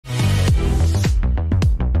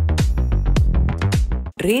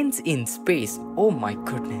trains in space. Oh my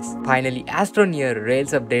goodness. Finally, Astroneer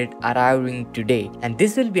Rails update arriving today, and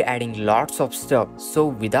this will be adding lots of stuff. So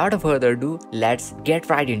without a further ado, let's get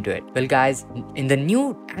right into it. Well guys, in the new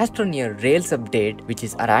Astroneer Rails update which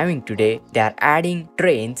is arriving today, they are adding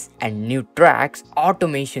trains and new tracks,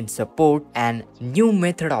 automation support and new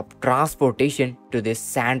method of transportation to this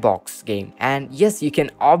sandbox game. And yes, you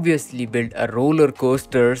can obviously build a roller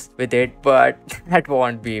coasters with it, but that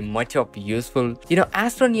won't be much of useful.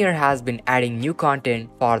 Astroneer has been adding new content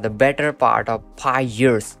for the better part of 5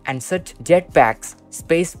 years, and such jetpacks,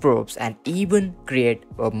 space probes and even create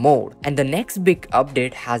a mode. And the next big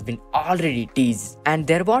update has been already teased, and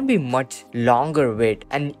there won't be much longer wait.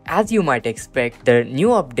 And as you might expect, the new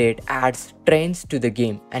update adds trains to the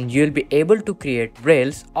game, and you'll be able to create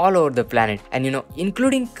rails all over the planet, and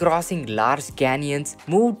including crossing large canyons,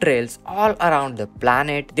 move trails all around the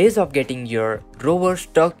planet. Days of getting your rover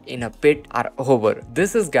stuck in a pit are over.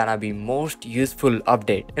 This is gonna be most useful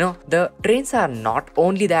update. The trains are not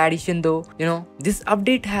only the addition though. This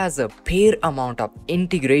update has a fair amount of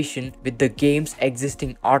integration with the game's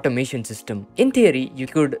existing automation system. In theory, you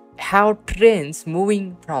could have trains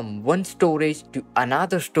moving from one storage to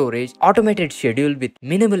another storage, automated schedule with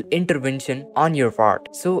minimal intervention on your part.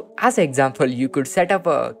 So as an example, you could set up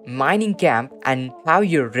a mining camp and have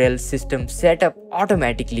your rail system set up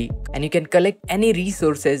automatically, and you can collect any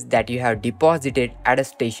resources that you have deposited at a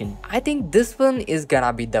station. I think this one is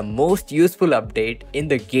gonna be the most useful update in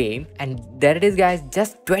the game. And there it is guys,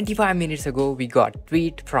 just 25 minutes ago we got a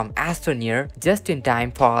tweet from Astroneer just in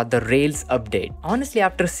time for the Rails update. Honestly,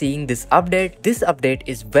 after seeing this update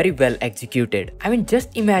is very well executed. I mean,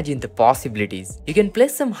 just imagine the possibilities. You can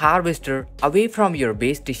place some harvester away from your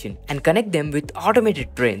base station and connect them with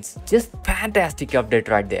automated trains. Just fantastic update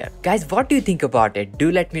right there. Guys, what do you think about it?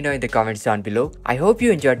 Do let me know in the comments down below. I hope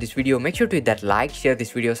you enjoyed this video. Make sure to hit that like, share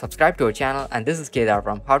this video, subscribe to our channel, and this is Kedar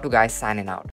from How To Guys signing out.